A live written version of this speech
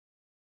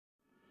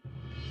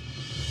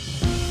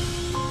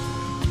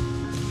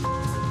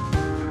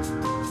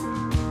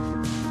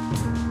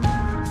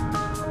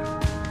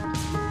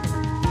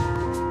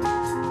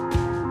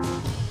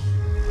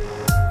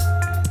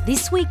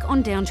This week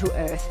on Down to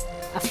Earth,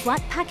 a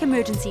flat pack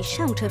emergency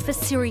shelter for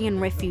Syrian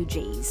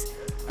refugees.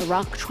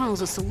 Iraq trials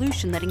a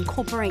solution that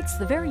incorporates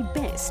the very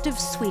best of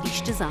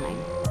Swedish design.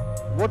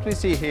 What we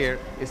see here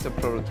is a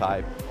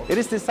prototype. It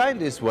is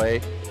designed this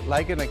way,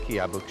 like an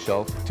IKEA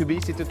bookshelf, to be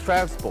easy to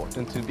transport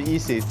and to be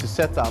easy to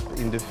set up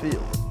in the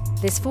field.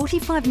 There's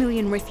 45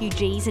 million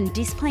refugees and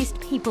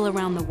displaced people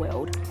around the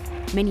world.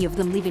 Many of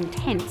them live in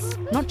tents,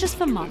 not just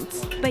for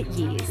months, but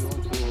years.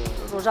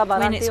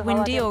 When it's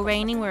windy or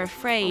raining, we're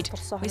afraid.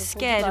 We're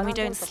scared and we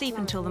don't sleep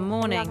until the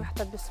morning.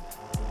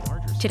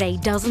 Today,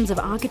 dozens of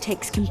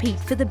architects compete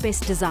for the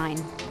best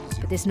design.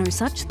 But there's no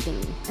such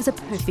thing as a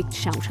perfect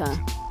shelter.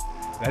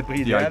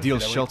 The ideal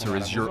shelter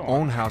is your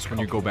own house when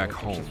you go back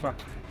home.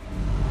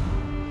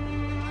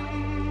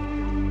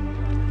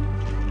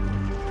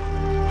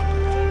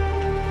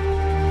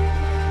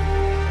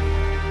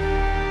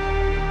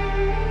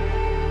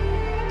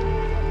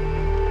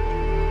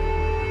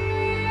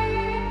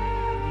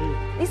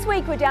 This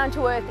week we're down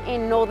to earth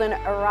in northern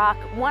Iraq,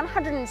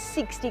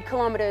 160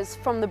 kilometres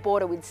from the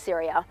border with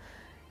Syria.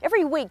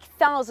 Every week,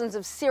 thousands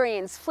of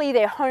Syrians flee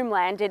their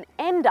homeland and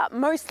end up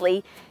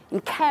mostly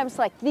in camps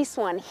like this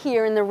one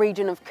here in the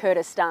region of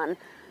Kurdistan.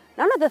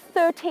 None of the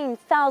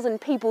 13,000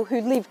 people who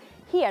live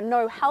here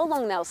know how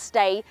long they'll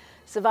stay,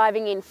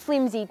 surviving in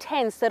flimsy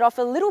tents that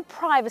offer little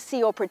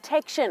privacy or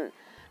protection.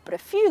 But a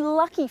few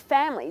lucky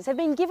families have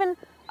been given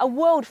a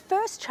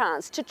world-first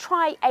chance to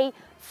try a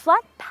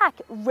flat-pack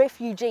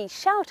refugee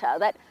shelter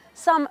that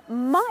some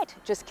might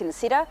just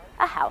consider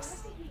a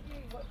house.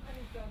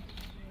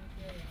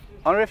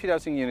 On a refugee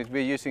housing unit,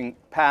 we're using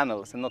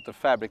panels and not the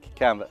fabric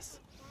canvas.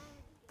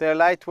 They're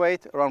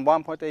lightweight, around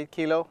 1.8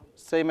 kilo,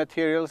 same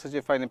materials as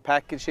you find in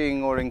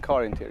packaging or in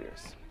car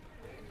interiors.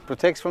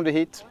 Protects from the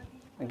heat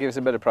and gives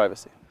a better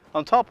privacy.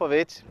 On top of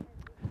it,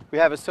 we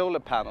have a solar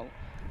panel.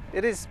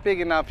 It is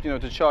big enough,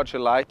 to charge a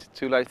light,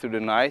 to light through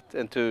the night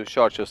and to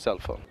charge your cell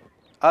phone.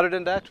 Other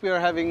than that, we are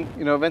having,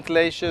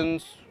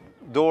 ventilations,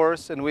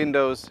 doors and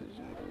windows,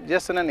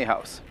 just in any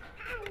house.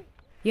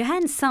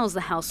 Johan sells the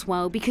house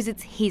well because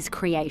it's his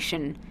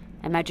creation,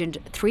 imagined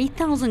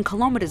 3,000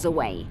 kilometres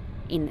away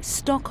in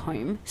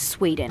Stockholm,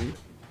 Sweden.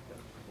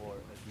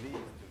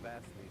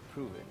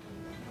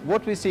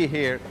 What we see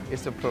here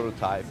is a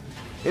prototype.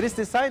 It is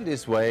designed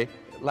this way,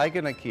 like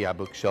an IKEA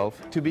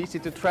bookshelf, to be easy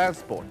to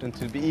transport and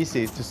to be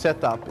easy to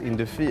set up in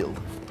the field.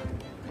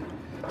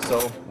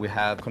 So we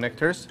have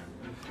connectors,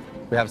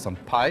 we have some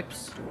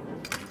pipes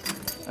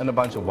and a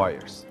bunch of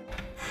wires.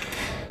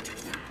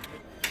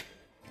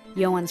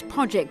 Johan's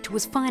project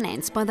was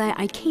financed by the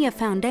IKEA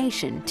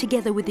Foundation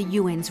together with the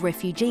UN's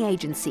Refugee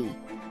Agency.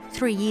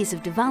 3 years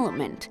of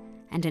development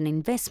and an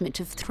investment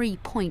of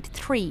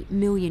 3.3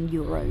 million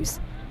euros.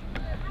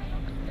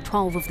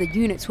 12 of the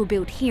units were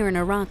built here in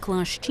Iraq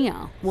last year,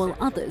 while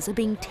others are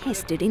being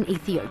tested in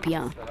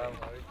Ethiopia.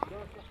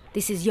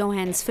 This is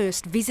Johan's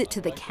first visit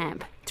to the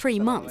camp, 3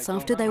 months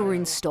after they were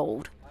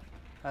installed.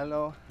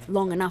 Hello.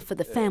 Long enough for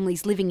the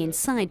families living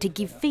inside to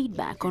give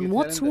feedback on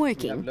what's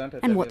working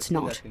and what's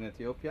not.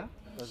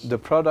 The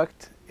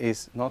product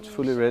is not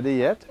fully ready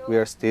yet. We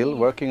are still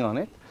working on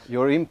it.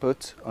 Your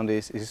input on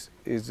this is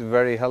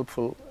very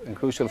helpful and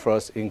crucial for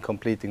us in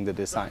completing the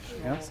design.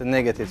 Yeah? So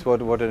negatives,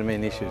 what are the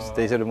main issues?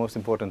 These are the most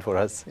important for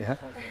us. Yeah?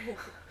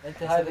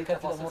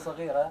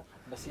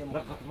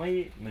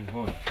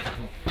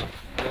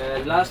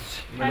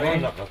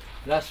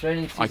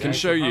 I can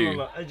show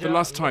you. The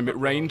last time it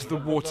rained, the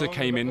water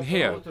came in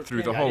here,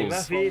 through the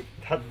holes.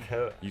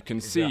 You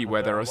can see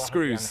where there are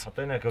screws.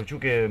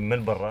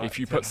 If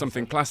you put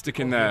something plastic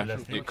in there,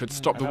 it could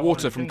stop the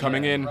water from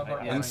coming in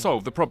and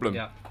solve the problem.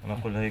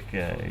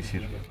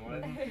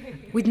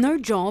 With no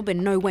job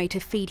and no way to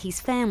feed his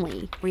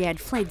family, Mairead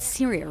fled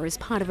Syria as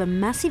part of a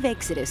massive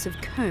exodus of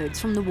Kurds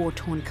from the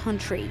war-torn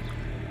country.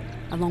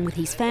 Along with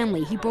his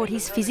family, he brought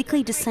his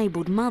physically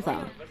disabled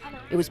mother.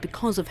 It was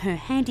because of her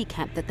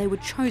handicap that they were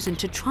chosen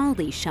to trial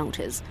these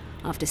shelters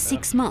after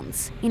 6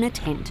 months in a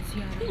tent.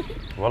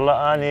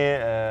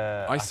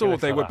 I saw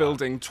they were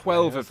building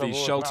 12 of these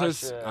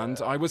shelters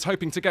and I was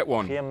hoping to get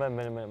one.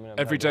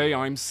 Every day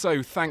I'm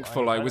so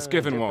thankful I was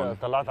given one.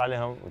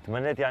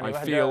 I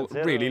feel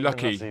really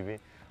lucky.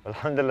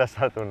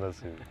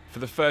 For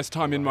the first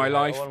time in my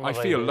life, I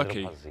feel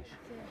lucky.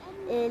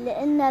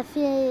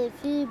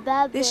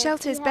 This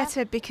shelter is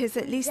better because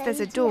at least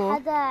there's a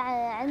door.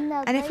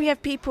 And if we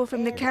have people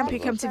from the camp who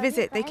come to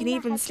visit, they can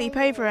even sleep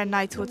over a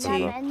night or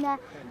two.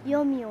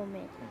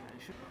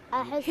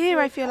 Here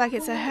I feel like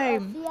it's a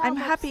home. I'm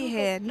happy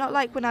here, not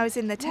like when I was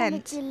in the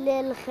tent.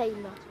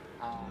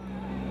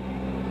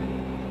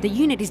 The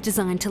unit is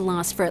designed to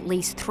last for at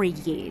least 3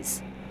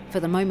 years. For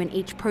the moment,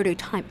 each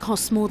prototype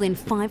costs more than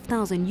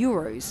 5,000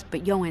 euros,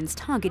 but Johan's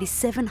target is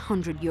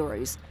 700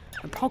 euros,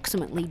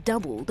 approximately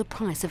double the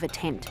price of a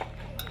tent.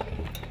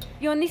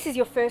 Johan, this is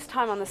your first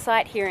time on the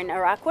site here in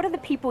Iraq. What are the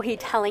people here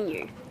telling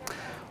you?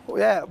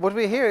 Yeah, what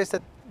we hear is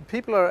that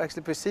people are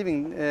actually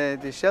perceiving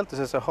the shelters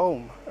as a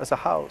home, as a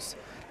house.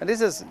 And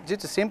this is due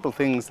to simple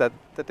things that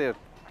they're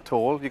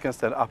tall, you can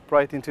stand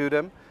upright into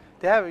them.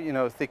 They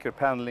have, thicker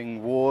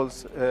paneling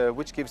walls,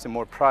 which gives them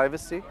more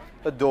privacy,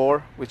 a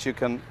door which you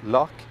can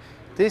lock.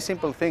 These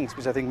simple things,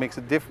 which I think makes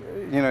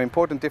a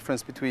important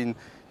difference between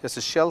just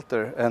a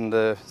shelter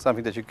and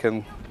something that you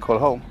can call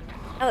home.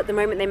 At the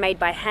moment they're made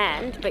by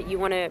hand, but you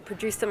want to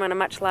produce them on a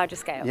much larger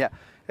scale. Yeah,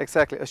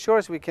 exactly. As sure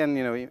as we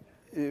can,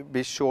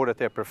 be sure that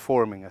they're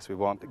performing as we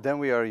want. Then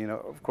we are,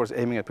 of course,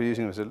 aiming at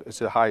producing them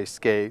at a high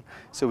scale,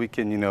 so we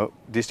can,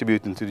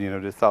 distribute them to,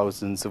 the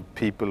thousands of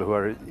people who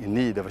are in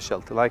need of a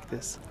shelter like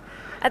this.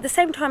 At the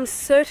same time,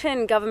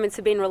 certain governments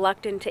have been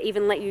reluctant to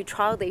even let you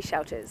trial these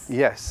shelters.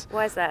 Yes.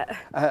 Why is that?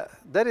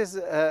 That is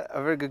a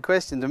very good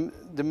question.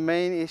 The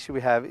main issue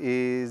we have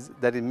is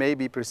that it may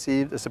be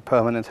perceived as a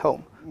permanent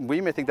home.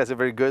 We may think that's a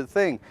very good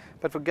thing,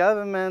 but for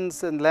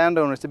governments and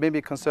landowners, they may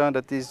be concerned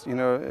that these,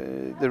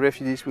 the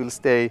refugees will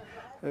stay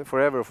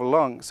forever, for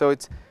long. So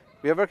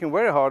we are working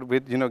very hard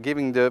with,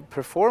 giving the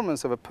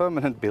performance of a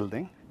permanent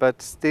building,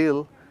 but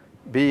still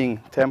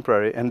being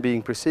temporary and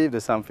being perceived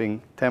as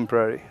something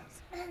temporary.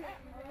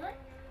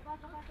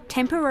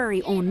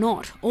 Temporary or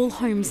not, all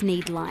homes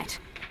need light,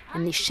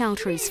 and this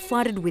shelter is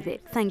flooded with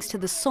it thanks to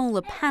the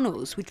solar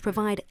panels which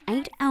provide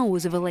 8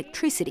 hours of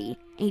electricity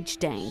each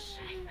day.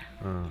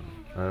 On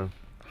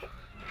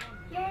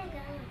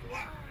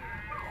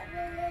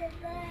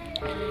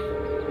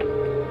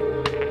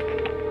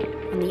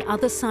the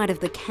other side of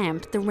the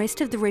camp, the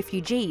rest of the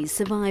refugees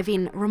survive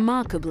in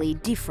remarkably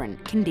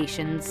different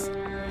conditions.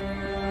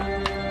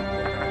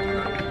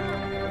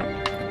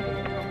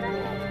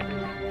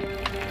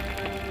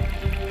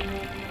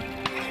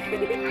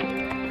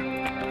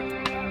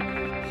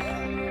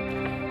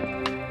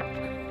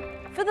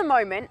 For the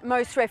moment,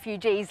 most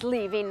refugees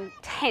live in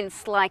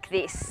tents like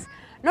this.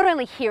 Not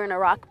only here in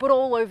Iraq, but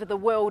all over the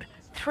world,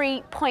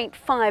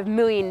 3.5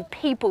 million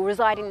people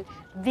reside in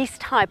this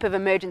type of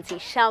emergency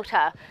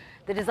shelter.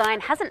 The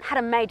design hasn't had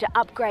a major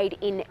upgrade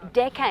in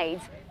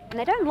decades, and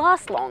they don't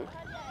last long,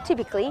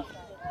 typically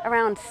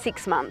around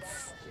 6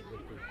 months.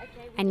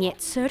 And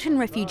yet certain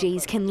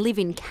refugees can live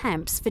in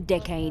camps for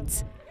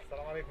decades.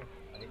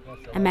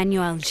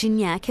 Emmanuel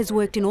Gignac has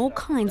worked in all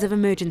kinds of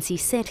emergency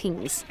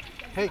settings.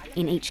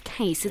 In each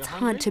case, it's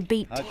hard to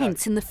beat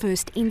tents in the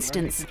first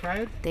instance.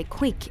 They're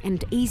quick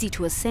and easy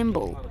to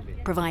assemble,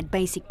 provide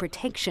basic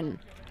protection,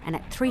 and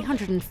at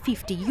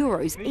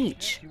 €350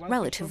 each,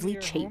 relatively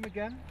cheap.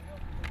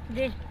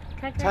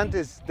 Tent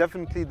is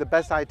definitely the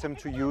best item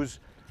to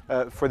use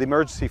for the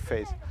emergency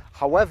phase.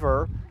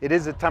 However, it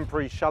is a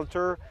temporary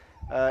shelter.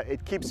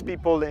 It keeps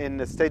people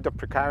in a state of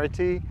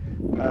precarity.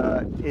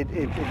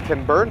 It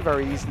can burn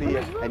very easily,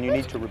 and you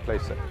need to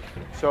replace it.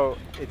 So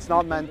it's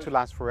not meant to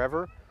last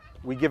forever.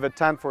 We give a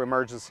tent for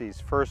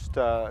emergencies, first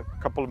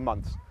couple of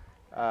months.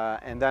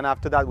 And then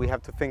after that, we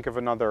have to think of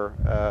another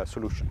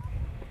solution.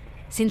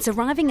 Since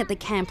arriving at the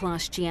camp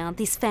last year,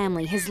 this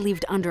family has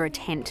lived under a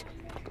tent.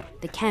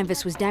 The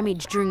canvas was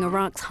damaged during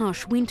Iraq's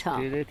harsh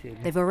winter.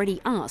 They've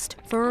already asked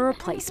for a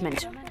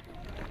replacement.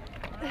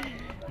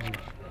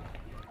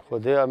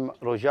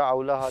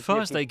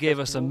 First, they gave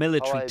us a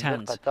military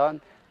tent,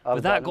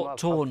 but that got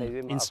torn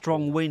in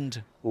strong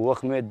wind.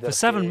 For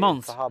 7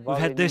 months, we've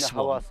had this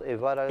one.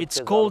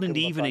 It's cold in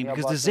the evening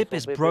because the zip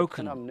is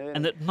broken,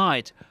 and at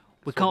night,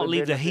 we can't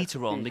leave the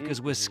heater on because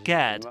we're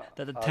scared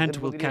that the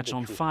tent will catch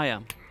on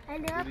fire.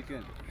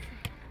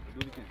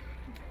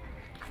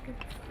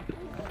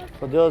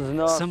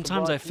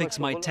 Sometimes I fix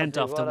my tent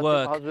after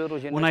work.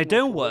 When I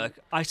don't work,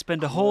 I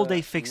spend a whole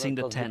day fixing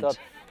the tent.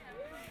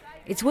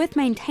 It's worth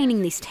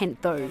maintaining this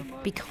tent though,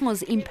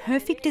 because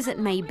imperfect as it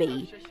may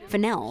be, for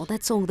now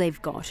that's all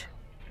they've got.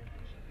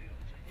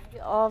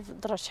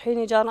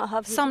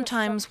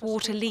 Sometimes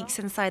water leaks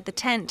inside the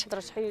tent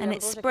and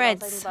it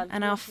spreads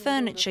and our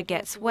furniture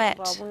gets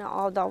wet.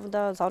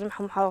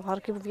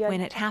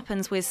 When it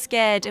happens, we're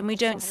scared and we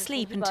don't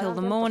sleep until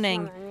the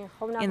morning.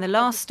 In the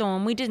last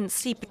storm, we didn't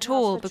sleep at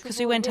all because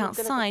we went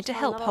outside to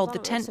help hold the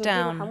tent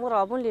down.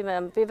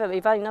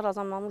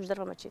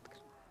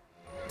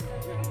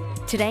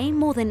 Today,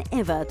 more than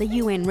ever, the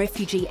UN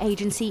Refugee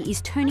Agency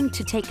is turning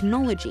to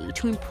technology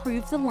to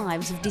improve the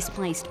lives of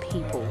displaced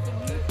people.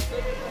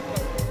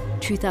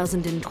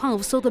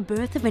 2012 saw the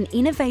birth of an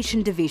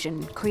innovation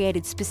division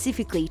created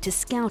specifically to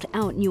scout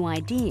out new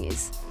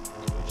ideas.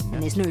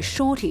 And there's no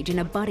shortage in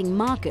a budding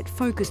market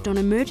focused on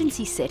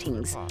emergency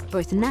settings,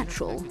 both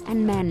natural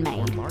and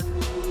man-made.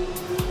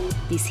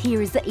 This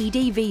here is the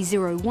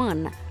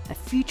EDV-01, a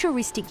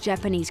futuristic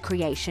Japanese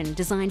creation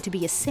designed to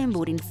be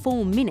assembled in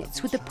 4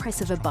 minutes with the press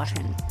of a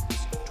button.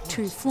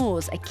 2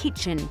 floors, a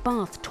kitchen,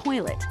 bath,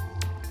 toilet.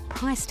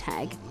 Price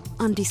tag,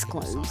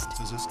 undisclosed. An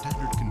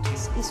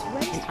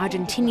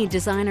Argentinian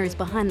designer is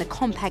behind the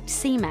compact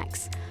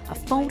C-Max, a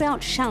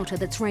fold-out shelter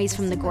that's raised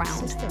from the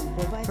ground.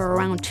 For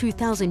around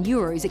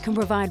 €2,000, it can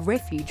provide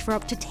refuge for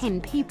up to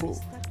 10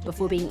 people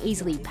before being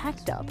easily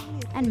packed up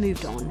and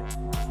moved on.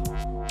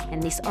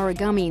 And this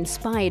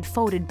origami-inspired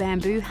folded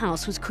bamboo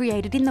house was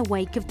created in the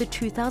wake of the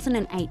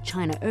 2008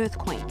 China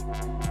earthquake,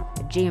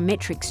 a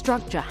geometric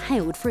structure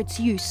hailed for its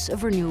use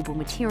of renewable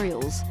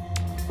materials.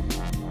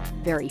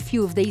 Very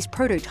few of these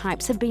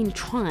prototypes have been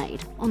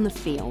tried on the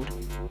field,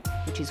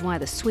 which is why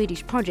the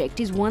Swedish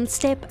project is one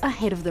step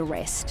ahead of the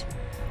rest.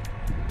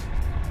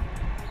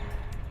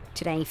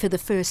 Today, for the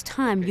first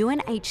time,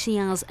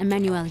 UNHCR's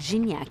Emmanuel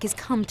Gignac has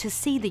come to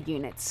see the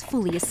units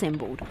fully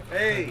assembled.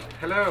 Hey,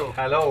 hello.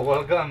 Hello,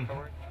 welcome.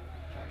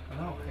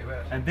 Hello.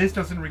 And this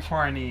doesn't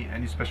require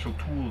any special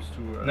tools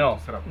to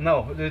set up?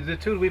 No, the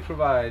tool we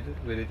provide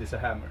with it is a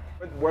hammer.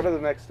 What are the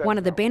next steps? One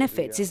of the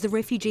benefits is the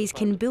refugees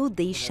can build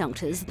these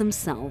shelters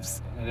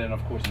themselves. And then,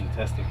 of course, the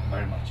testing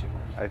very much.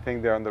 I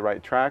think they're on the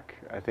right track.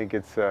 I think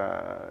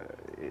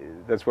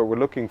that's what we're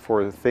looking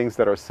for, things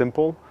that are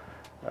simple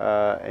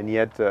and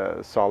yet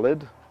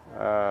solid,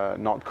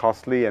 not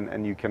costly,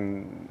 and you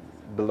can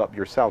build up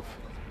yourself.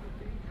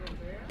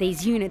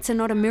 These units are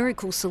not a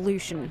miracle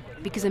solution,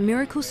 because a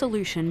miracle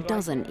solution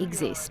doesn't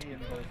exist.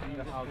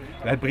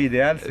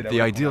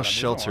 The ideal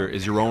shelter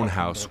is your own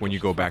house when you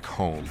go back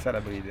home.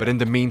 But in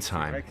the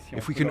meantime,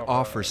 if we can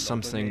offer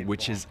something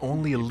which is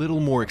only a little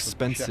more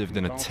expensive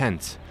than a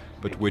tent,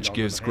 but which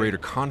gives greater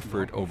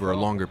comfort over a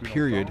longer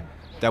period,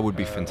 that would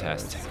be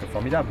fantastic.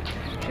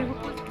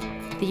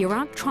 The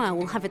Iraq trial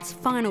will have its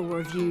final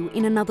review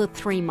in another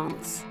 3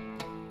 months.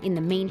 In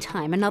the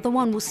meantime, another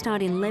one will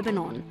start in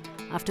Lebanon,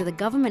 after the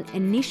government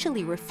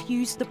initially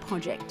refused the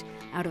project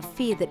out of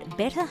fear that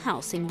better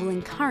housing will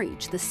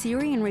encourage the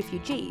Syrian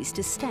refugees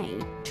to stay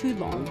too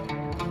long.